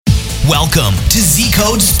Welcome to Z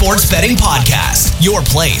Code Sports Betting Podcast, your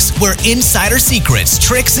place where insider secrets,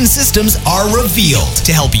 tricks, and systems are revealed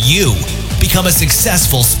to help you become a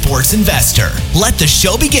successful sports investor. Let the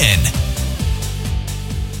show begin.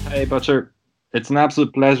 Hey, Butcher. It's an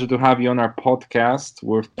absolute pleasure to have you on our podcast.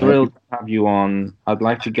 We're thrilled to have you on. I'd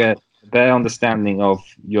like to get a better understanding of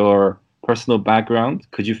your personal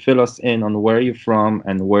background. Could you fill us in on where you're from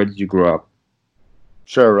and where did you grow up?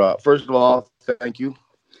 Sure. First of all, thank you.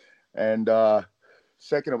 And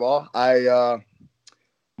second of all,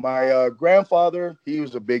 my grandfather, he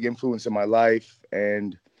was a big influence in my life,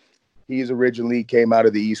 and he's originally came out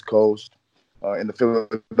of the East Coast in the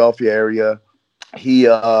Philadelphia area. He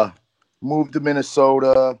moved to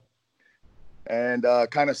Minnesota and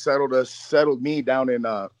kind of settled me down in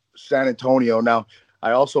San Antonio. Now,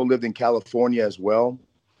 I also lived in California as well.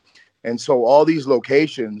 And so all these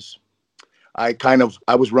locations, I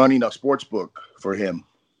was running a sports book for him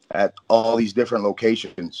at all these different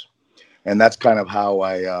locations. And that's kind of how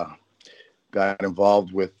I got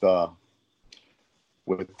involved with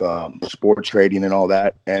sports trading and all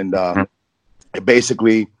that. And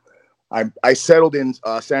basically, I settled in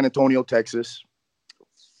San Antonio, Texas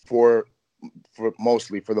for the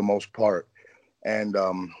most part. And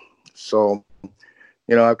so,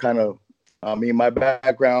 my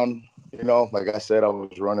background, like I said, I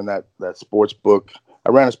was running that sports book. I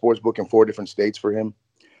ran a sports book in 4 different states for him.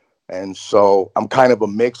 And so I'm kind of a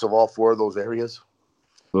mix of all 4 of those areas.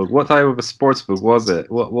 Well, what type of a sports book was it?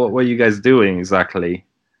 What were you guys doing exactly?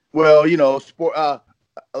 Well, sport.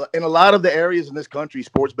 In a lot of the areas in this country,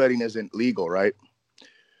 sports betting isn't legal, right?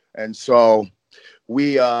 And so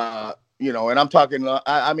we, and I'm talking.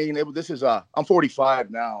 I'm 45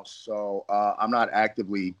 now, so I'm not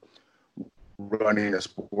actively running a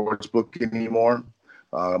sports book anymore.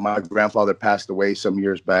 My grandfather passed away a few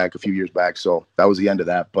years back, so that was the end of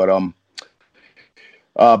that. But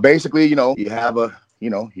basically, you have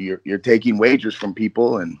you're taking wagers from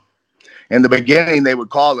people, and in the beginning they would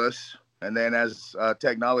call us, and then as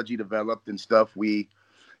technology developed and stuff, we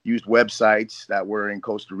used websites that were in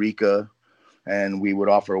Costa Rica, and we would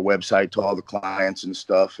offer a website to all the clients and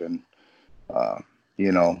stuff, and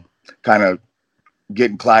kind of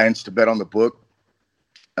getting clients to bet on the book.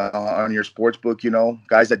 On your sports book,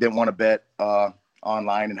 guys that didn't want to bet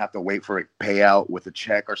online and have to wait for a payout with a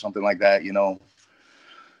check or something like that,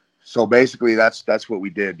 So basically, that's what we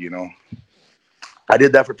did, I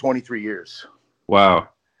did that for 23 years. Wow.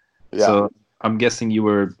 Yeah. So I'm guessing you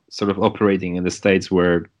were sort of operating in the States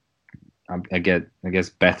where I guess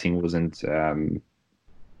betting wasn't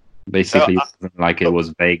basically like it was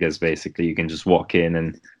Vegas. Basically, you can just walk in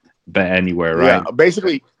and bet anywhere, right? Yeah,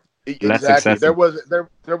 basically. Less exactly. accessible.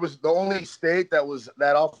 There was the only state that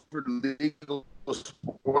offered legal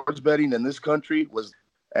sports betting in this country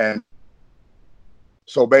and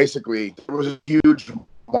so basically there was a huge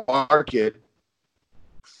market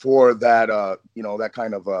for that that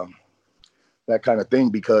kind of thing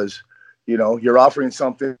because you're offering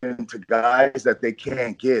something to guys that they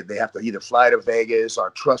can't get. They have to either fly to Vegas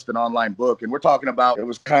or trust an online book, and we're talking about it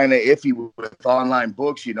was kind of iffy with online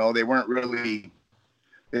books.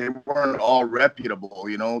 They weren't all reputable,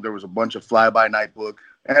 There was a bunch of fly-by-night book.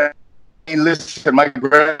 And listen, my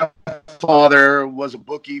grandfather was a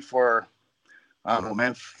bookie for, I don't know,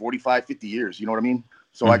 man, 45, 50 years. You know what I mean?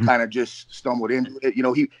 So I kind of just stumbled into it.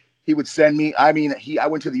 He would send me. I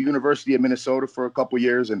went to the University of Minnesota for a couple of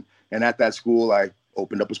years, and at that school, I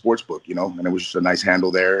opened up a sports book, and it was just a nice handle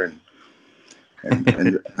there.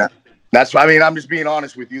 And that's, I'm just being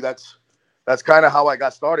honest with you. That's kind of how I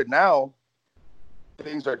got started. Now,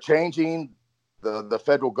 things are changing. The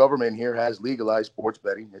federal government here has legalized sports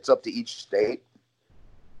betting. It's up to each state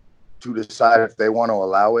to decide if they want to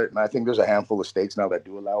allow it. And I think there's a handful of states now that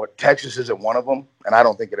do allow it. Texas isn't one of them, and I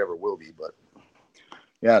don't think it ever will be. But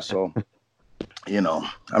yeah, so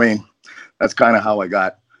that's kind of how I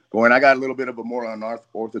got going. I got a little bit of a more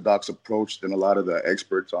unorthodox approach than a lot of the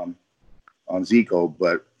experts on Zico,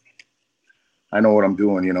 but I know what I'm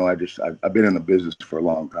doing. I've been in the business for a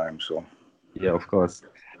long time, so. Yeah, of course.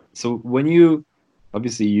 So when you've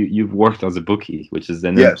worked as a bookie, which is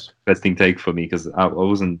an Yes. interesting take for me because I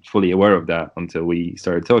wasn't fully aware of that until we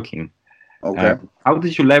started talking. Okay. How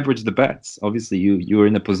did you leverage the bets? Obviously, you were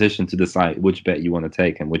in a position to decide which bet you want to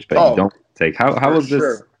take and which bet you don't take. How was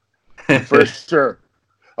this? For sure.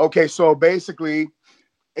 Okay, so basically,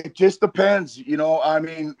 it just depends.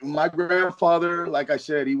 My grandfather, like I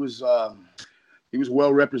said, he was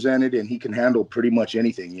well represented and he can handle pretty much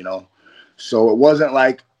anything. So it wasn't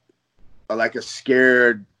like a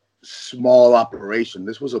scared small operation.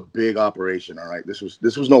 This was a big operation. All right. This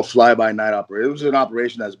was no fly by night operation. It was an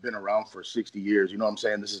operation that's been around for 60 years. You know what I'm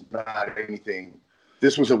saying? This is not anything.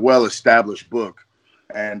 This was a well established book,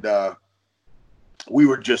 and we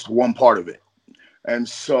were just one part of it. And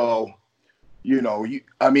so,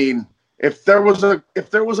 I mean, if there was a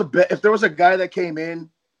guy that came in,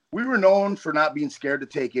 we were known for not being scared to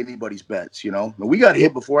take anybody's bets. We got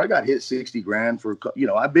hit before. I got hit 60 grand for,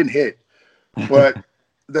 I've been hit, but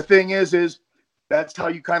the thing is that's how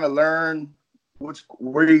you kind of learn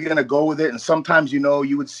where you're going to go with it. And sometimes,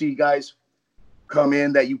 you would see guys come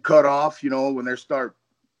in that you cut off, when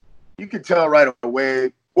you could tell right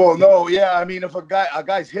away. Well, no, yeah. I mean, if a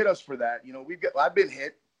guy's hit us for that, I've been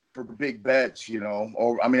hit for big bets,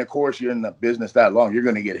 or, I mean, of course you're in the business that long, you're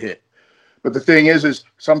going to get hit. But the thing is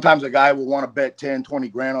sometimes a guy will want to bet 10, 20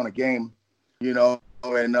 grand on a game,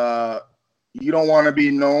 and, you don't want to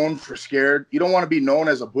be known for scared. You don't want to be known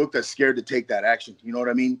as a book that's scared to take that action. You know what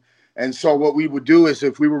I mean? And so what we would do is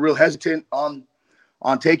if we were real hesitant on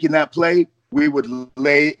taking that play, we would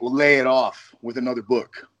lay it off with another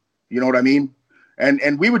book. You know what I mean?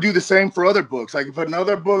 And we would do the same for other books. Like if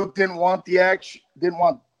another book didn't want the action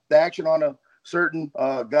on a certain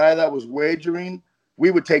guy that was wagering,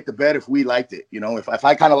 we would take the bet if we liked it. If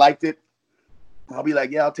I kind of liked it, I'll be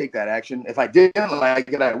like, yeah, I'll take that action. If I didn't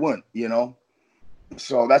like it, I wouldn't.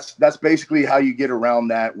 So that's basically how you get around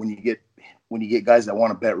that. When you get guys that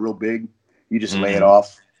want to bet real big, you just lay it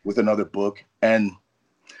off with another book. And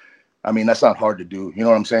I mean, that's not hard to do. You know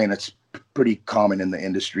what I'm saying? It's pretty common in the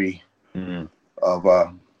industry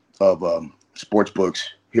of sports books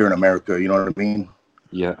here in America. You know what I mean?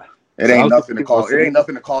 Yeah. It ain't nothing to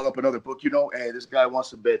call up another book. Hey, this guy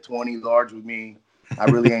wants to bet 20 large with me. I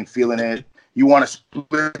really ain't feeling it. You want to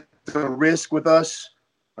split the risk with us?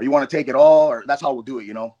 Or you want to take it all, or that's how we'll do it,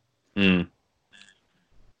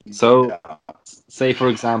 So, say for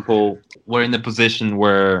example, we're in a position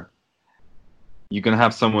where you're gonna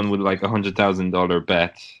have someone with like $100,000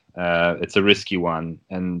 bet. It's a risky one,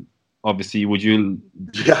 and obviously, would you?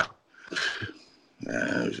 Yeah.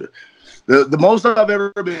 The most I've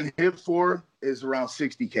ever been hit for is around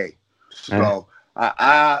 60K. So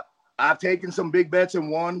I've taken some big bets and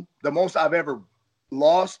won. The most I've ever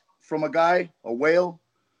lost from a guy, a whale,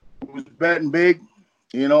 who was betting big,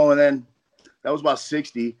 and then that was about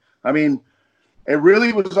 60. I mean, it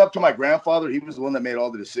really was up to my grandfather. He was the one that made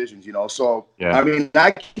all the decisions, So, yeah. I mean,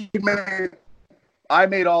 I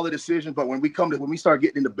made all the decisions, but when we start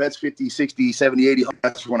getting into bets 50, 60, 70, 80,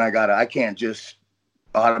 that's when I can't just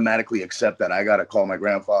automatically accept that. I got to call my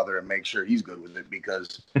grandfather and make sure he's good with it,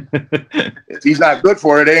 because if he's not good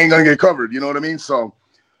for it, it ain't going to get covered. You know what I mean? So,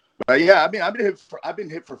 but yeah, I mean, I've been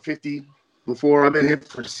hit for 50 before. I've been hit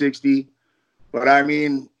for 60, but I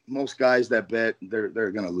mean, most guys that bet, they're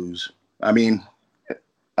going to lose. I mean,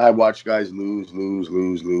 I watch guys lose.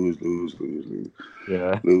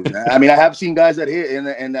 Yeah. Lose. I mean, I have seen guys that hit,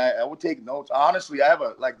 and I would take notes. Honestly, I have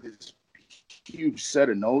this huge set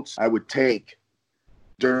of notes I would take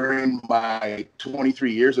during my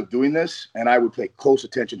 23 years of doing this, and I would pay close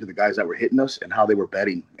attention to the guys that were hitting us and how they were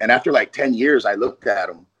betting. And after like 10 years, I looked at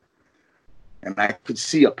them, and I could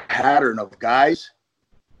see a pattern of guys,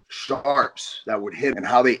 sharps, that would hit,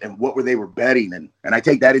 and what they were betting, and I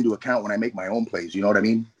take that into account when I make my own plays. You know what I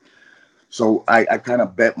mean? So I kind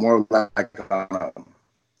of bet more like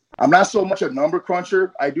I'm not so much a number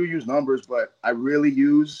cruncher. I do use numbers, but I really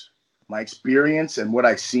use my experience and what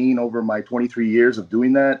I've seen over my 23 years of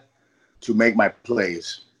doing that to make my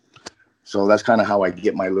plays. So that's kind of how I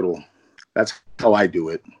get that's how I do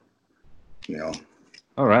it.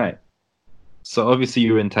 All right. So obviously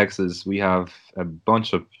you're in Texas. We have a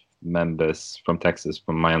bunch of members from Texas,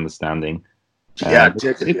 from my understanding. Yeah,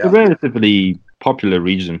 it's a relatively popular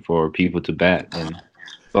region for people to bet in.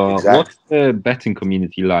 But exactly. What's the betting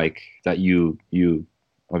community like that you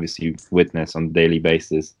obviously witness on a daily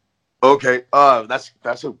basis? Okay,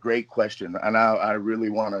 that's a great question, and I really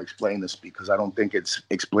want to explain this because I don't think it's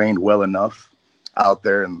explained well enough out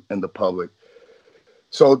there in the public.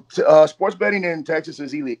 So sports betting in Texas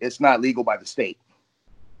is illegal. It's not legal by the state,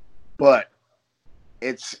 but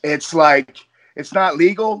it's not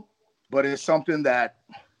legal, but it's something that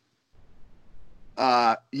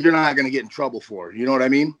you're not going to get in trouble for. You know what I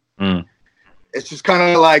mean? It's just kind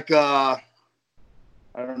of like I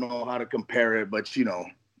don't know how to compare it, but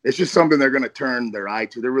it's just something they're going to turn their eye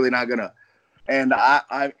to. They're really not going to. And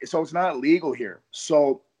so it's not legal here.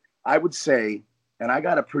 So I would say, and I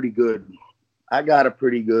got a pretty good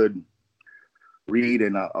read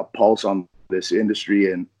and a pulse on this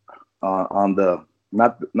industry, and on the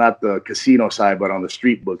not the casino side, but on the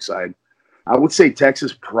street book side. I would say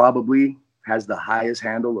Texas probably has the highest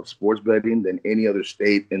handle of sports betting than any other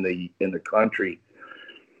state in the country,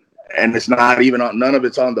 and it's not even on. None of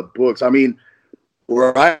it's on the books. I mean,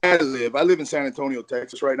 where I live in San Antonio,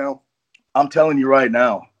 Texas, right now. I'm telling you right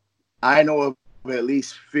now, I know of at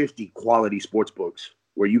least 50 quality sports books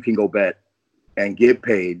where you can go bet and get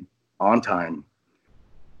paid on time.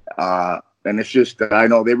 And it's just, I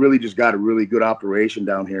know they really just got a really good operation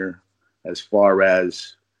down here as far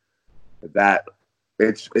as that.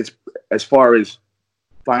 It's as far as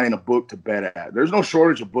finding a book to bet at. There's no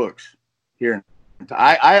shortage of books here.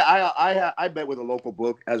 I bet with a local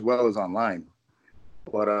book as well as online.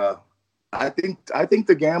 But I think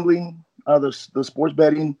the gambling, the sports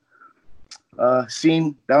betting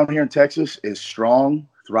scene down here in Texas is strong,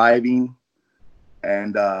 thriving,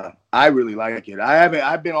 and I really like it.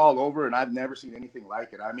 I've been all over, and I've never seen anything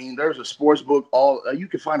like it. I mean, there's a sports book you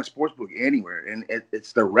can find a sports book anywhere, and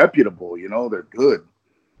they're reputable. They're good.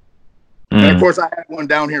 And of course, I had one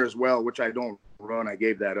down here as well, which I don't run. I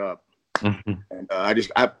gave that up, and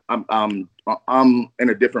I'm in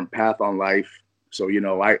a different path on life. So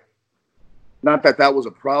not that was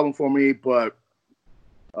a problem for me, but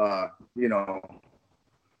I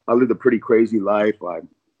lived a pretty crazy life. I've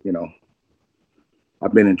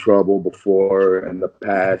been in trouble before in the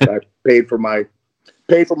past. I paid for my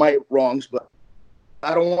wrongs, but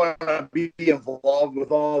I don't want to be involved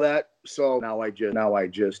with all that. So now I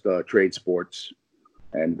just trade sports,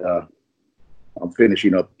 and I'm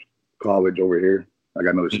finishing up college over here. I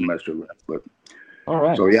got another semester left, but all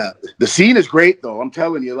right. So yeah, the scene is great though. I'm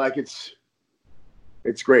telling you,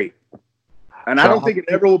 it's great. And I don't think it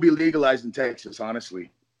ever will be legalized in Texas,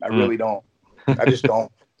 honestly. I really don't. I just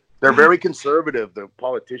don't. They're very conservative, the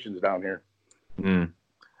politicians down here.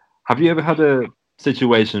 Have you ever had a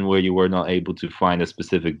situation where you were not able to find a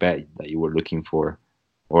specific bet that you were looking for?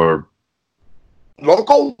 Or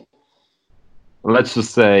local? Let's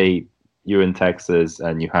just say you're in Texas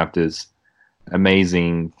and you have this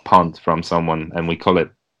amazing punt from someone, and we call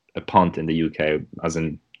it a punt in the UK, as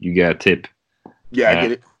in you get a tip. Yeah, I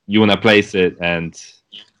get it. You want to place it, and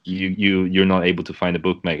you're not able to find a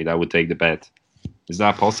bookmaker that would take the bet. Is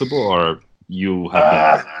that possible, or you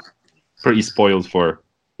have been pretty spoiled for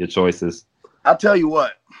your choices? I'll tell you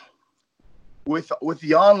what. With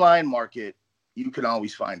the online market, you can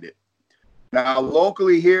always find it. Now,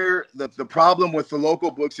 locally here, the problem with the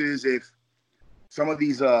local books is if some of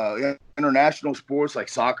these international sports like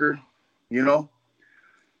soccer,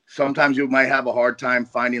 sometimes you might have a hard time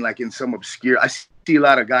finding in some obscure. I see a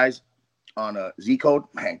lot of guys on Z Code.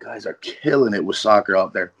 Man, guys are killing it with soccer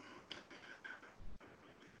out there.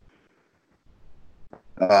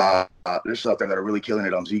 There's something that are really killing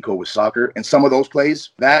it on Z Code with soccer, and some of those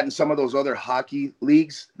plays, that and some of those other hockey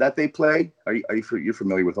leagues that they play. You're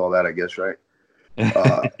familiar with all that, I guess, right?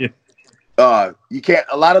 You can't.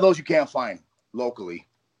 A lot of those you can't find locally.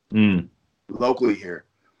 Locally here.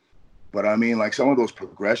 But I mean, some of those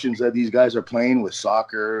progressions that these guys are playing with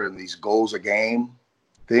soccer and these goals a game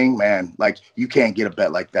thing, man, you can't get a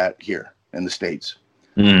bet like that here in the States.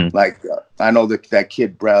 I know that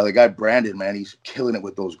kid, the guy Brandon, man, he's killing it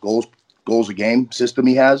with those goals a game system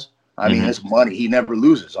he has. I mean, it's money. He never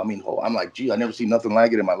loses. I mean, I'm like, gee, I never seen nothing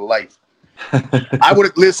like it in my life. I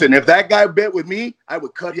would listen, if that guy bet with me, I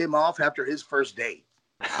would cut him off after his first day.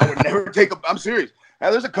 I would never take I'm serious.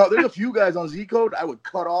 Now, there's a few guys on Z Code I would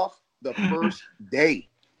cut off the first day.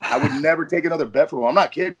 I would never take another bet from him. I'm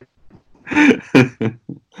not kidding.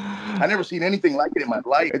 I never seen anything like it in my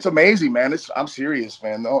life. It's amazing, man. I'm serious,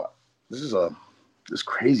 man. No, this is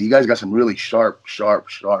crazy. You guys got some really sharp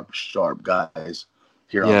guys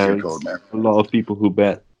here on Z Code, man. A lot of people who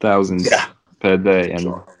bet thousands per day,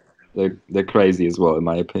 and they're crazy as well, in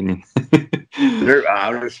my opinion. They're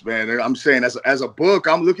honest, man. I'm saying as a book,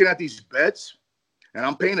 I'm looking at these bets. And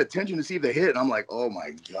I'm paying attention to see if they hit. And I'm like, oh,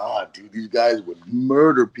 my God, dude, these guys would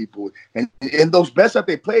murder people. And those bets that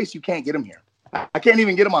they place, you can't get them here. I can't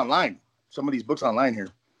even get them online. Some of these books online here.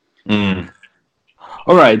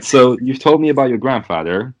 All right. So you've told me about your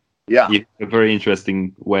grandfather. Yeah. You have a very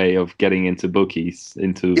interesting way of getting into bookies.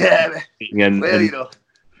 It's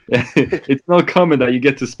not common that you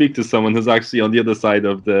get to speak to someone who's actually on the other side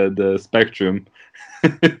of the spectrum.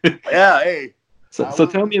 Yeah, hey. So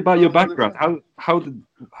tell me about your background.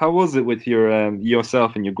 How was it with your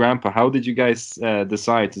yourself and your grandpa? How did you guys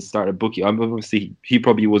decide to start a bookie? Obviously, he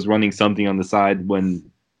probably was running something on the side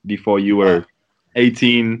before you were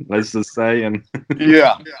 18, let's just say. And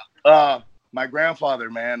yeah, my grandfather,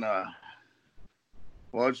 man.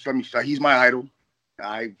 He's my idol.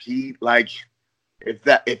 I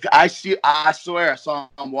swear I saw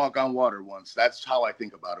him walk on water once. That's how I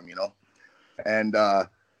think about him, and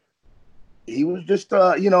he was just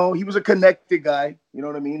he was a connected guy, you know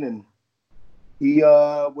what I mean, and he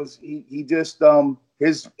just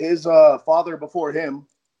his father before him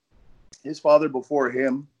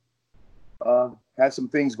had some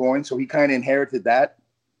things going, so he kind of inherited that,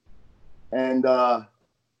 and I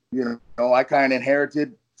kind of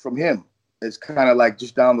inherited from him. It's kind of like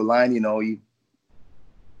just down the line, you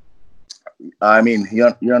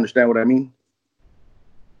understand what I mean?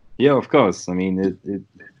 Yeah, of course. I mean, it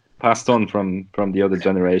passed on from the other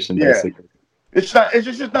generation, Yeah. basically. It's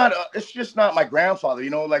just not my grandfather,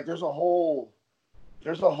 like there's a whole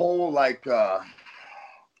like how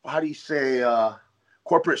do you say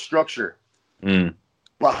corporate structure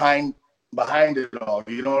behind it all,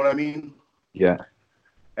 you know what I mean? Yeah.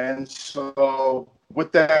 And so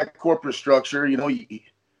with that corporate structure, you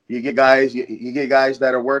get guys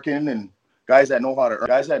that are working and guys that know how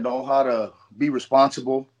to be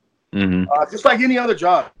responsible. Just like any other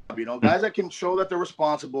job, guys that can show that they're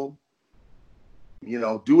responsible,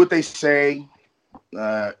 do what they say,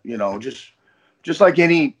 just like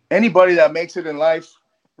anybody that makes it in life,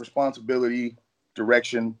 responsibility,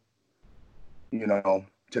 direction,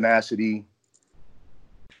 tenacity,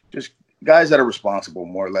 just guys that are responsible,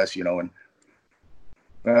 more or less,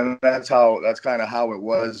 and that's kind of how it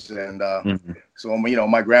was. And so,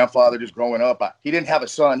 my grandfather, just growing up, he didn't have a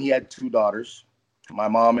son. He had two daughters, my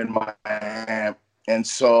mom and my aunt. And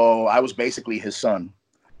so I was basically his son.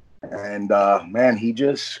 And, man, he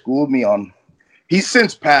just schooled me on, he's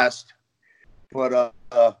since passed, but,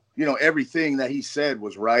 everything that he said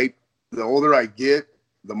was right. The older I get,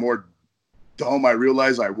 the more dumb I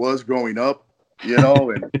realize I was growing up, and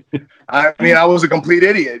I was a complete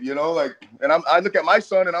idiot, and I look at my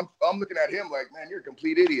son and I'm looking at him like, man, you're a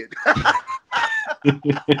complete idiot.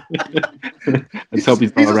 He's a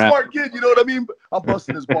smart kid, you know what I mean? But I'm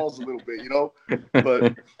busting his balls a little bit,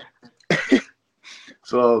 but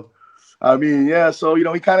so, so,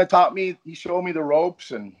 he kind of taught me, he showed me the ropes,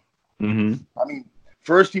 and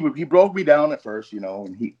first he broke me down at first,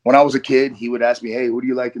 and when I was a kid, he would ask me, hey, who do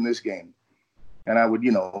you like in this game? And I would,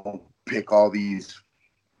 pick all these.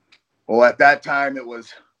 Well, at that time, we're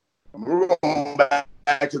going back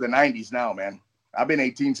to the 90s now, man. I've been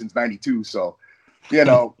 18 since 92. So,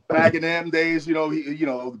 back in them days,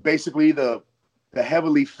 basically the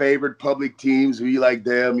heavily favored public teams, you like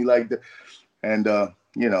them, you like the, and, I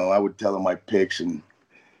would tell him my picks, and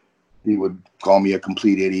he would call me a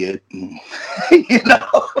complete idiot, and,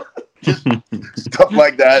 just stuff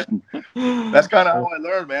like that. And that's kind of how I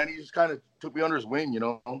learned, man. He just kind of took me under his wing,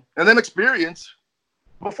 and then experience.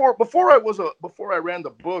 Before I ran the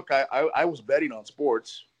book, I was betting on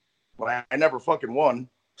sports, but I never fucking won.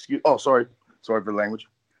 Sorry for the language.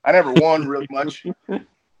 I never won really much.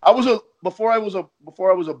 Before I was a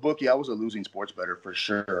bookie, I was a losing sports bettor for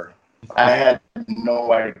sure. I had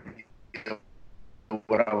no idea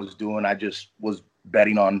what I was doing. I just was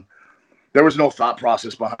betting on. There was no thought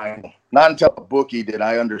process behind it. Not until a bookie did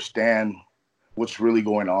I understand what's really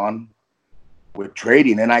going on with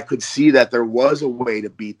trading, and I could see that there was a way to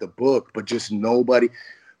beat the book, but just nobody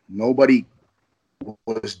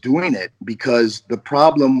was doing it, because the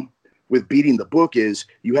problem with beating the book is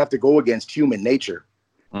you have to go against human nature.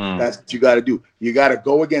 That's what you got to do. You got to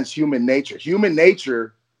go against human nature. Human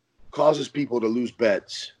nature causes people to lose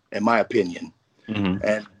bets, in my opinion.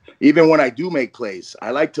 And even when I do make plays,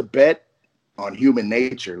 I like to bet on human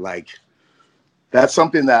nature. Like, that's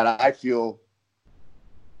something that I feel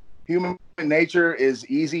human nature is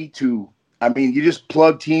easy to, you just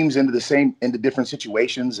plug teams into different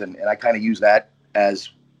situations. And I kind of use that as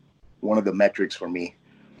one of the metrics for me.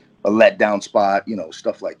 A letdown spot,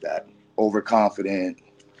 stuff like that. Overconfident,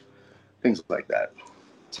 things like that.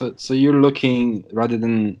 So you're looking, rather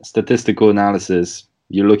than statistical analysis,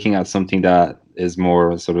 you're looking at something that is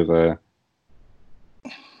more sort of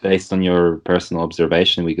based on your personal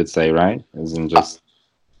observation, we could say, right? Isn't just.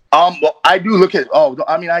 Well, I do look at.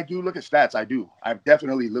 I do look at stats. I do. I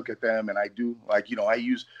definitely look at them, and I do I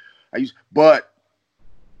use. But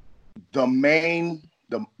the main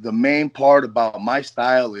part about my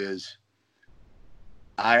style is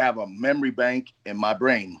I have a memory bank in my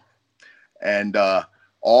brain, and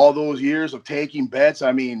all those years of taking bets.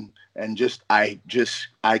 I just kind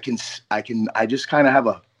of have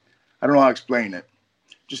a. I don't know how to explain it.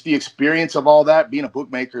 Just the experience of all that, being a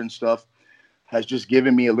bookmaker and stuff, has just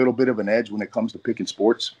given me a little bit of an edge when it comes to picking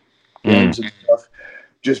sports games and stuff.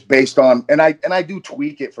 Just based on, and I do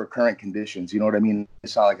tweak it for current conditions. You know what I mean?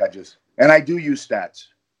 It's not like I do use stats.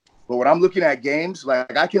 But when I'm looking at games,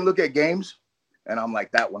 like I can look at games and I'm like,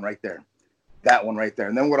 that one right there.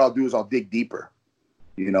 And then what I'll do is I'll dig deeper,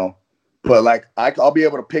 But like I'll be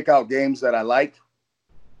able to pick out games that I like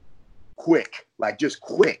quick, like just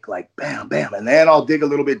quick, like bam, bam. And then I'll dig a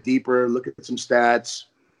little bit deeper, look at some stats,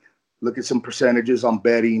 look at some percentages on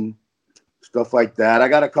betting, stuff like that. I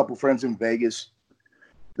got a couple friends in Vegas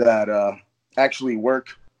that actually work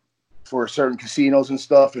for certain casinos and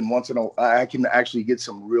stuff. And once in a while, I can actually get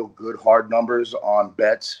some real good hard numbers on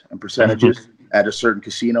bets and percentages at a certain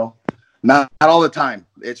casino. Not all the time.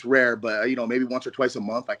 It's rare, but maybe once or twice a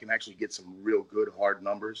month, I can actually get some real good hard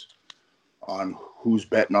numbers on who's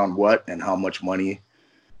betting on what and how much money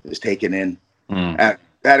is taken in at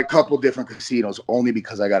a couple different casinos, only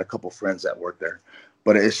because I got a couple friends that work there.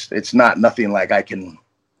 But it's not nothing like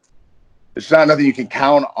it's not nothing you can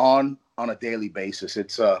count on a daily basis.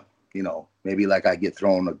 It's maybe like I get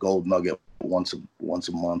thrown a gold nugget once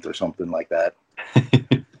a month or something like that.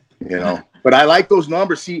 But I like those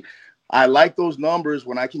numbers. See, I like those numbers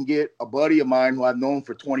when I can get a buddy of mine who I've known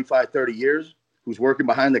for 25, 30 years, who's working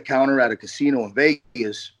behind the counter at a casino in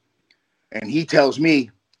Vegas, and he tells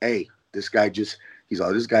me, hey, this guy just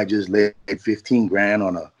laid 15 grand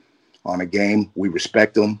on a game. We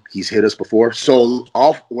respect him. He's hit us before. So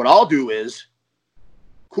what I'll do is,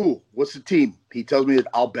 cool, what's the team? He tells me that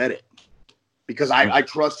I'll bet it because I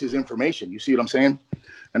trust his information. You see what I'm saying?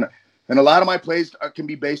 And a lot of my plays can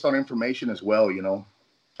be based on information as well,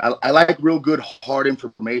 I like real good, hard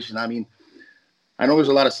information. I mean, I know there's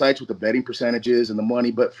a lot of sites with the betting percentages and the money,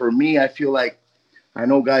 but for me, I feel like I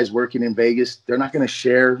know guys working in Vegas, they're not going to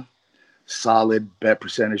share solid bet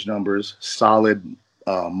percentage numbers, solid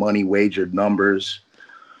money wagered numbers.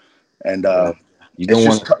 And you don't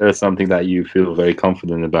want to share something that you feel very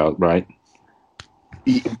confident about, right?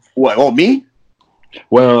 What? Oh, me?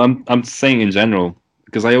 Well, I'm saying in general,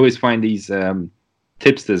 because I always find these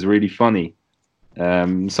tipsters really funny.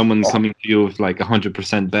 Someone coming to you with like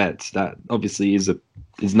 100% bets that obviously is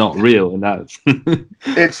not real, and that's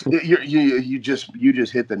you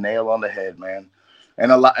just hit the nail on the head, man.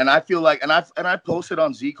 And I feel like, and I posted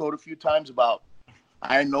on Z Code a few times about,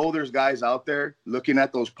 I know there's guys out there looking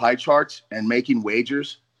at those pie charts and making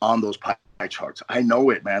wagers on those pie charts. I know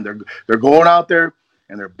it, man. They're going out there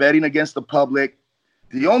and they're betting against the public.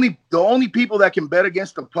 The only people that can bet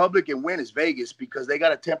against the public and win is Vegas, because they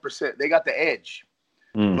got a 10%. They got the edge.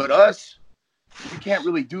 But us, we can't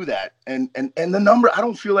really do that. And the number, I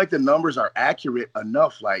don't feel like the numbers are accurate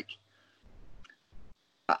enough. Like,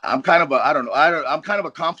 I'm kind of I'm kind of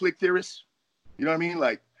a conflict theorist. You know what I mean?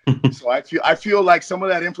 Like, so I feel like some of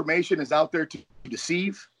that information is out there to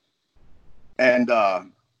deceive. And I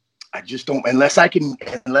just don't, unless I can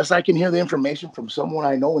hear the information from someone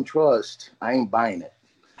I know and trust, I ain't buying it.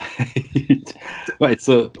 Right,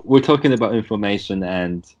 so we're talking about information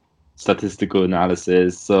and statistical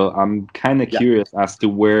analysis. So I'm kind of curious as to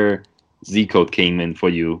where Z Code came in for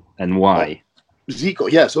you and why. Z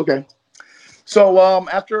Code, yes, okay. So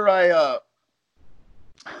after I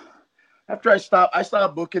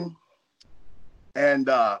stopped booking, and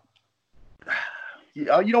you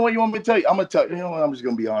know what you want me to tell you? I'm gonna tell you. You know what? I'm just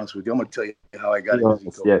gonna be honest with you. I'm gonna tell you how I got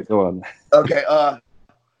it. Yeah, go on. Okay.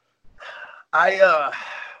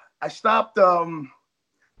 I stopped the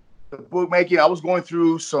bookmaking. I was going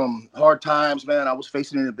through some hard times, man. I was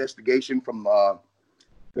facing an investigation from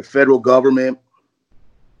the federal government,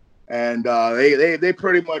 and they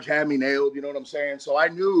pretty much had me nailed. You know what I'm saying? So I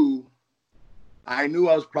knew I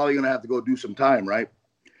was probably gonna have to go do some time, right?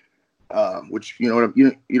 Which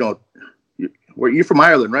you're from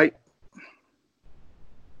Ireland, right?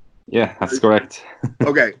 Yeah, that's correct.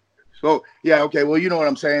 Okay. So yeah, okay. Well, you know what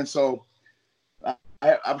I'm saying. So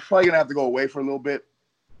I'm probably gonna have to go away for a little bit.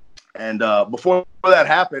 And before that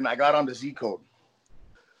happened, I got onto Z Code,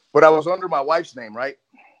 but I was under my wife's name, right?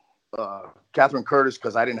 Catherine Curtis,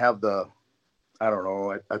 because I didn't have I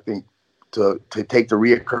think to take the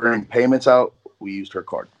reoccurring payments out, we used her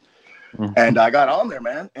card. Mm-hmm. And I got on there,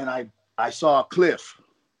 man, and I saw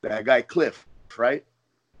that guy Cliff, right,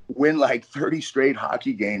 win like 30 straight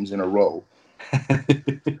hockey games in a row.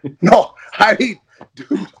 No,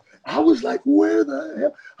 dude, I was like, where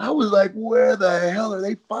the hell are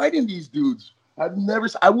they fighting these dudes? I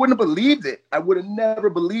wouldn't have believed it. I would have never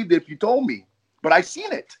believed it if you told me, but I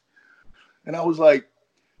seen it. And I was like,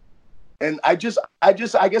 and I guess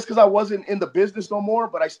because I wasn't in the business no more,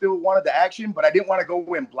 but I still wanted the action, but I didn't want to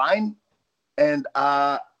go in blind. And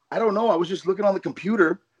I don't know, I was just looking on the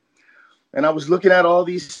computer and I was looking at all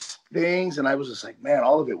these things and I was just like, man,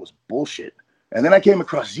 all of it was bullshit. And then I came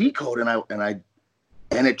across Z Code and it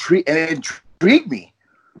intrigued me.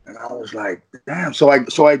 And I was like, damn. So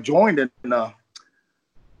I joined it, and I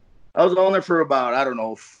was on there for about,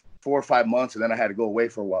 4 or 5 months, and then I had to go away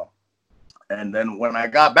for a while. And then when I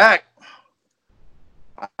got back,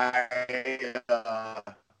 I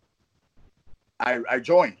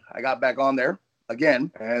joined. I got back on there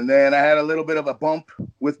again, and then I had a little bit of a bump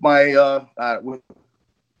with my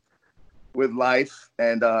with life,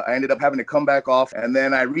 and I ended up having to come back off. And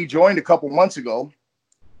then I rejoined a couple months ago,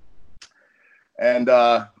 and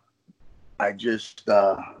I just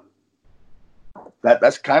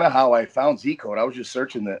that's kind of how I found Z Code. I was just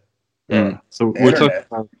searching the So we're talking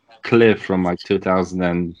about Cliff from like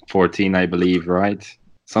 2014, I believe, right?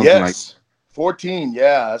 Something like 14.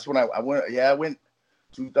 Yeah, that's when I went. Yeah, I went.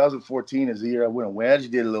 2014 is the year I went away. I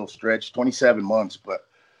just did a little stretch, 27 months, but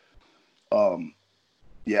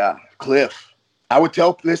yeah, Cliff. I would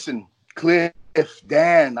tell, listen, Cliff,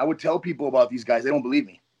 Dan, I would tell people about these guys. They don't believe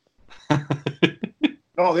me.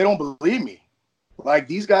 No, they don't believe me. Like,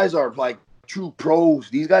 these guys are like true pros.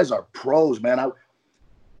 These guys are pros, man.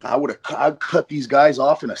 I'd cut these guys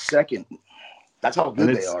off in a second. That's how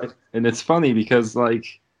good they are. And it's funny because, like,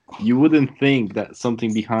 you wouldn't think that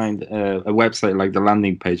something behind a website like the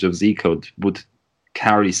landing page of Z Code would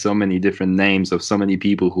carry so many different names of so many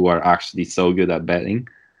people who are actually so good at betting.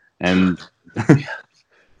 And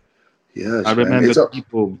yes, I remember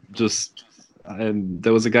people just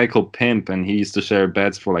there was a guy called Pimp, and he used to share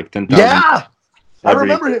bets for like 10,000. Yeah, I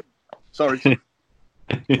remember him. Sorry,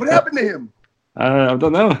 what happened to him? I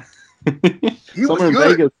don't know. He Somewhere was in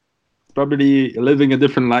good. Vegas, probably living a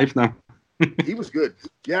different life now. He was good.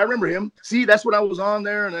 Yeah, I remember him. See, that's when I was on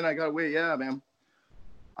there, and then I got away. Yeah, man.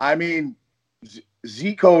 I mean,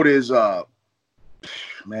 Z Code is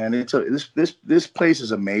man. This place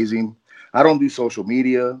is amazing. I don't do social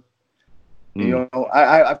media. You know,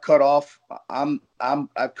 I've cut off.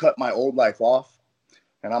 I've cut my old life off,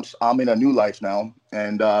 and I'm in a new life now.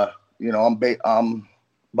 And you know, I'm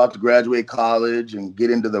about to graduate college and get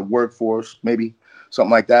into the workforce, maybe something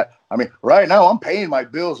like that. I mean, right now I'm paying my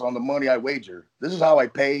bills on the money I wager. This is how I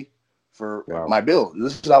pay for my bills.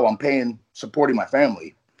 This is how I'm supporting my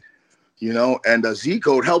family. You know, and Z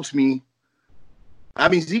Code helps me. I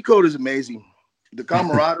mean, Z Code is amazing. The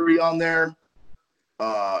camaraderie on there,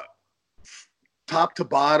 top to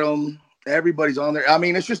bottom, everybody's on there. I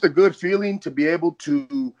mean, it's just a good feeling to be able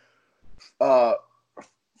to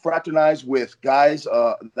fraternize with guys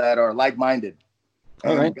that are like-minded.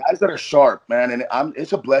 And guys that are sharp, man, and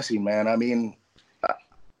it's a blessing, man. I mean,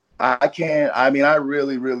 I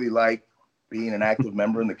really, really like being an active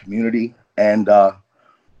member in the community, and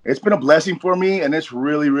it's been a blessing for me, and it's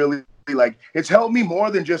really, really, like, it's helped me more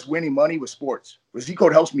than just winning money with sports. With Z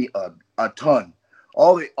Code helps me a ton.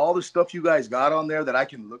 All the stuff you guys got on there that I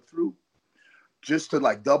can look through just to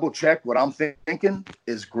like double check what I'm thinking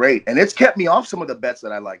is great. And it's kept me off some of the bets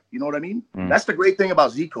that I like. You know what I mean? That's the great thing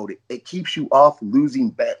about Z Code. It keeps you off losing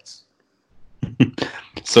bets.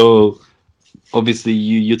 So obviously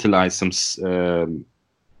you utilize some, sorry,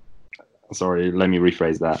 let me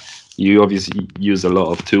rephrase that. You obviously use a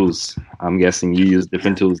lot of tools. I'm guessing you use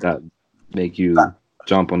different tools that make you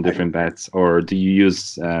jump on different bets, or do you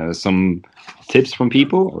use some tips from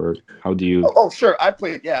people, or how do you? Oh, sure. I've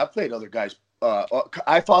played other guys.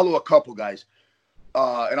 I follow a couple guys,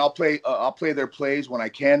 and I'll play their plays when I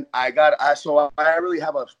can. I really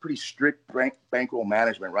have a pretty strict bankroll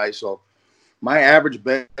management, right? So my average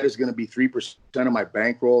bet is going to be 3% of my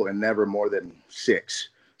bankroll and never more than 6%.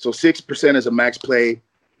 So 6% is a max play.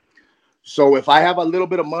 So if I have a little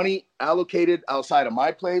bit of money allocated outside of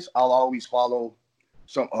my plays, I'll always follow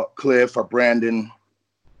some Cliff or Brandon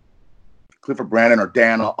or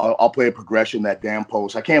Dan. I'll play a progression that Dan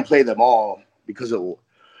posts. I can't play them all because it will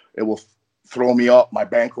throw me off my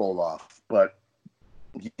bankroll off. But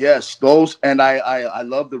yes, those, and I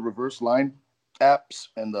love the reverse line apps,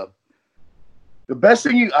 and the best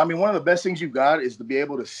thing one of the best things you got is to be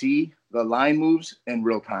able to see the line moves in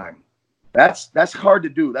real time. That's hard to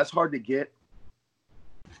do. That's hard to get.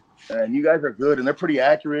 And you guys are good, and they're pretty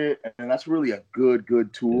accurate, and that's really a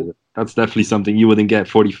good tool. Yeah, that's definitely something you wouldn't get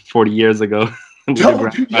 40 years ago. No,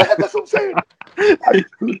 dude, yeah, that's what I'm saying.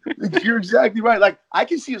 You're exactly right. Like, I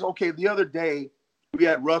can see okay, the other day we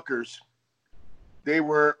had Rutgers. They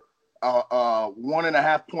were a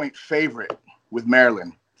 1.5 point favorite with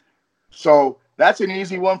Maryland. So that's an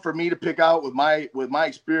easy one for me to pick out with my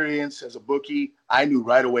experience as a bookie. I knew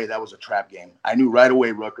right away that was a trap game. I knew right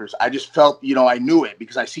away Rutgers. I just felt, I knew it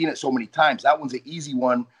because I've seen it so many times. That one's an easy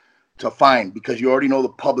one to find because you already know the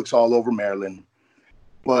public's all over Maryland.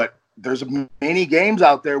 But there's many games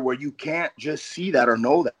out there where you can't just see that or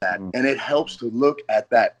know that. And it helps to look at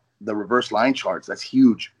the reverse line charts. That's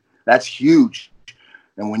huge. That's huge.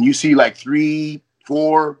 And when you see like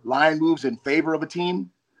 3-4 line moves in favor of a team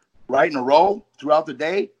right in a row throughout the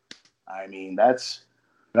day, I mean, that's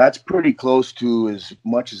pretty close to as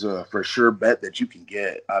much as a for sure bet that you can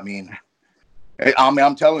get. I mean,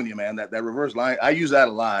 I'm telling you, man, that reverse line, I use that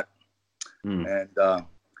a lot. And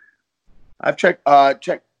I've checked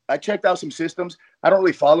out some systems. I don't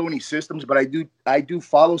really follow any systems, but I do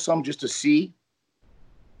follow some just to see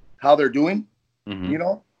how they're doing, you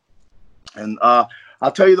know. And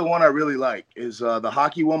I'll tell you the one I really like is the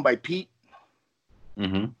hockey one by Pete.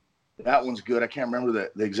 That one's good. I can't remember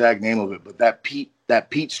the exact name of it, but that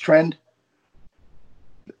Pete's trend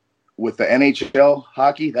with the NHL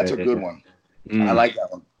hockey, that's a good one. I like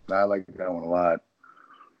that one. I like that one a lot.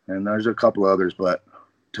 And there's a couple others, but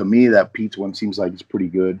to me, that Pete's one seems like it's pretty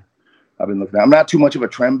good. I've been looking at. I'm not too much of a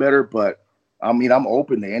trend better, but I mean, I'm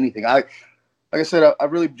open to anything. Like I said,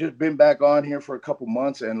 I've really just been back on here for a couple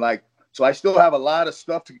months, and so I still have a lot of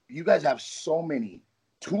stuff. You guys have so many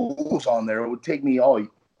tools on there. It would take me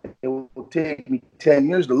 10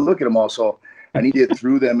 years to look at them all. So I need to get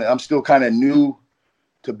through them. And I'm still kind of new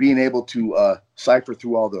to being able to cipher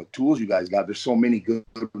through all the tools you guys got. There's so many good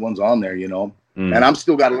ones on there, you know. And I'm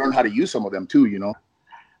still got to learn how to use some of them too, you know.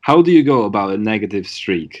 How do you go about a negative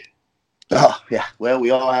streak? Oh, yeah. Well, we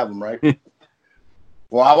all have them, right?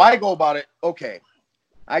 Well, how I go about it, okay.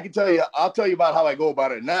 I'll tell you about how I go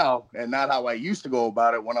about it now and not how I used to go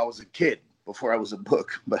about it when I was a kid before I was a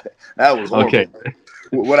book. But that was horrible. Okay.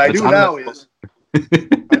 What I do now is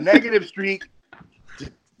a negative streak.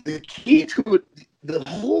 The key to it, the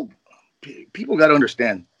whole people got to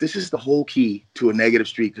understand, this is the whole key to a negative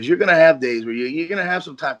streak, because you're going to have days where you're going to have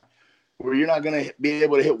some time where you're not going to be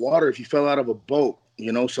able to hit water if you fell out of a boat,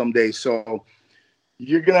 you know, some days. So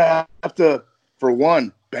you're going to have to, for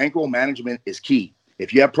one, bankroll management is key.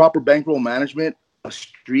 If you have proper bankroll management, a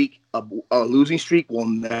losing streak will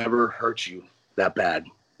never hurt you that bad.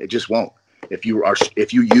 It just won't. If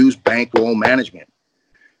you use bankroll management,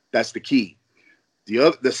 that's the key.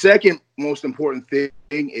 The second most important thing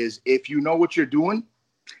is if you know what you're doing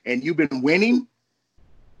and you've been winning,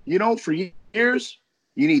 you know, for years,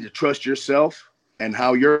 you need to trust yourself and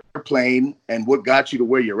how you're playing and what got you to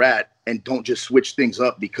where you're at, and don't just switch things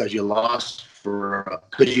up because you lost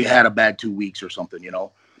because you had a bad 2 weeks or something, you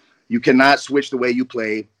know. You cannot switch the way you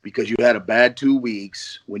play because you had a bad 2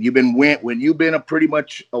 weeks. When you've been pretty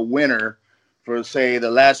much a winner for, say,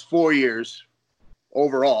 the last 4 years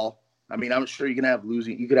overall. I mean, I'm sure you could have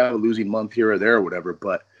a losing month here or there or whatever,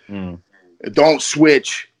 but don't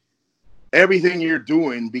switch everything you're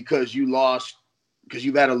doing because you've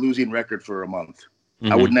had a losing record for a month.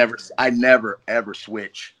 I never ever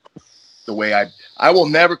switch the way I will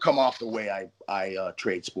never come off the way I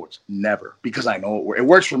trade sports. Never, because I know it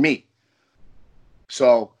works for me.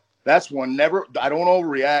 So that's one. Never. I don't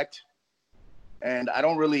overreact, and I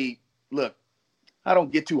don't really look. I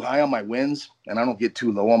don't get too high on my wins, and I don't get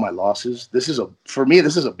too low on my losses. For me,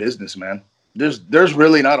 this is a business, man. There's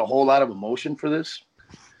really not a whole lot of emotion for this,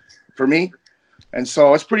 for me, and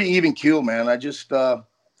so it's pretty even keel, man. I just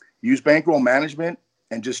use bankroll management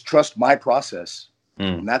and just trust my process.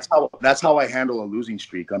 And that's how I handle a losing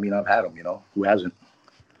streak. I mean, I've had them, you know. Who hasn't?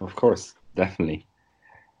 Of course, definitely.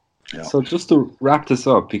 Yeah. So just to wrap this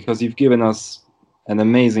up, because you've given us an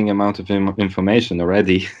amazing amount of information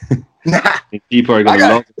already. People are gonna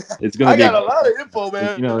love it. It's gonna be a lot of info,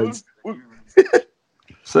 man. You know,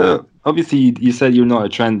 so obviously you said you're not a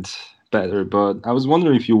trend better, but I was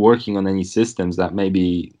wondering if you're working on any systems that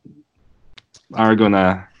maybe are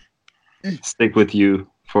gonna stick with you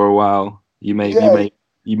for a while. You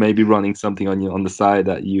may be running something on the side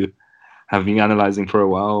that you have been analyzing for a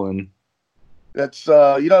while, and that's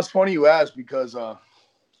it's funny you asked, because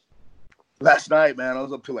last night, man, I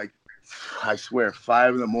was up to I swear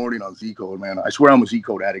 5 a.m. on Z Code, man. I swear I'm a Z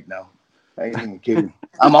Code addict now. I ain't even kidding.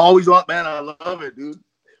 I'm always on, man. I love it, dude.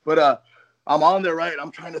 But I'm on there, right?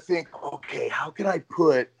 I'm trying to think, okay, how can I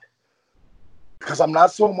because I'm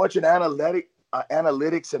not so much an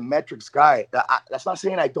analytics and metrics guy. That's not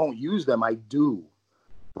saying I don't use them. I do.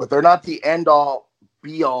 But they're not the end all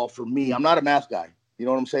be all for me. I'm not a math guy. You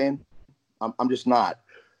know what I'm saying? I'm just not.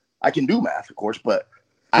 I can do math, of course, but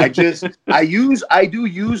I do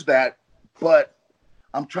use that, but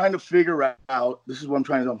I'm trying to figure out, this is what I'm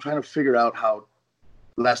trying to figure out how,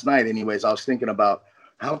 last night anyways, I was thinking about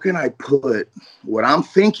how can I put what I'm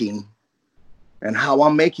thinking and how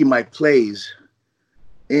I'm making my plays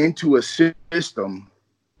into a system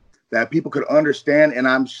that people could understand. And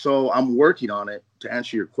I'm working on it to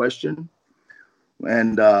answer your question.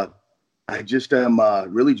 And I just am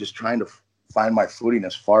really just trying to find my footing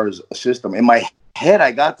as far as a system. In my head,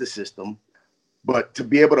 I got the system, but to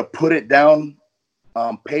be able to put it down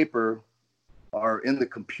on paper or in the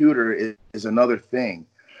computer is another thing.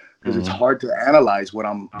 because it's hard to analyze what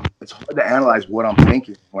I'm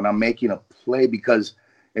thinking when I'm making a play, because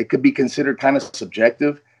it could be considered kind of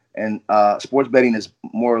subjective, and sports betting is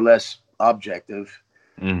more or less objective.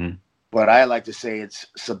 Mm-hmm. But I like to say it's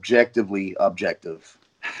subjectively objective.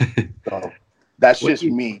 So that's just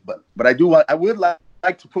me. But I would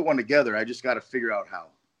like to put one together. I just got to figure out how.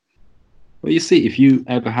 Well, you see, if you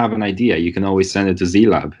ever have an idea, you can always send it to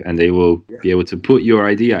Z-Lab, and they will be able to put your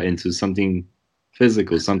idea into something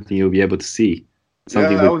physical, something you'll be able to see,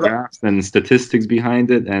 something with graphs and statistics behind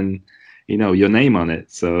it, and your name on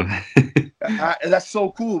it. So that's so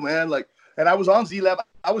cool, man. Like, and I was on Z-Lab.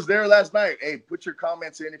 I was there last night. Hey, put your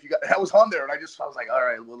comments in if you got. I was on there, and I was like, all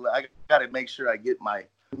right, well, I got to make sure I get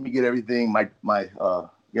everything,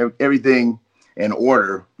 everything in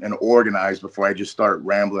order and organized before I just start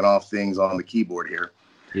rambling off things on the keyboard here.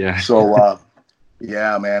 Yeah. So,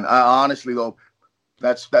 yeah, man. I honestly though,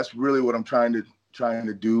 that's really what I'm trying to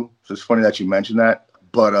do. So it's funny that you mentioned that.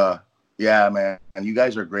 But yeah, man. And you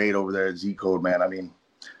guys are great over there at Z Code, man. I mean,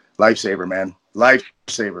 lifesaver, man.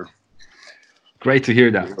 Lifesaver. Great to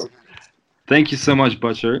hear that. Thank you so much,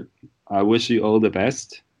 Butcher. I wish you all the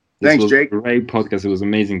best. Thanks, Jake. A great podcast. It was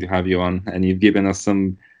amazing to have you on, and you've given us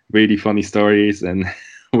some really funny stories, and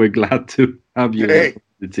we're glad to have you. Hey,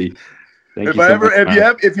 Thank you.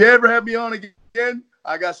 If you ever have me on again,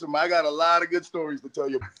 I got a lot of good stories to tell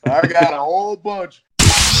you. I got a whole bunch.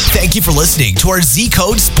 Thank you for listening to our Z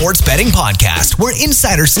Code Sports Betting Podcast, where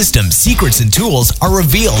insider systems, secrets, and tools are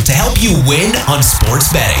revealed to help you win on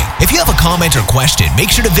sports betting. If you have a comment or question, make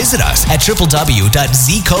sure to visit us at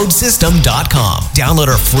www.zcodesystem.com. Download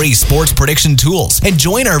our free sports prediction tools and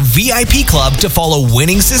join our VIP club to follow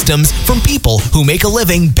winning systems from people who make a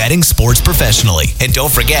living betting sports professionally. And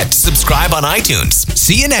don't forget to subscribe on iTunes.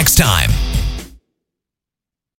 See you next time.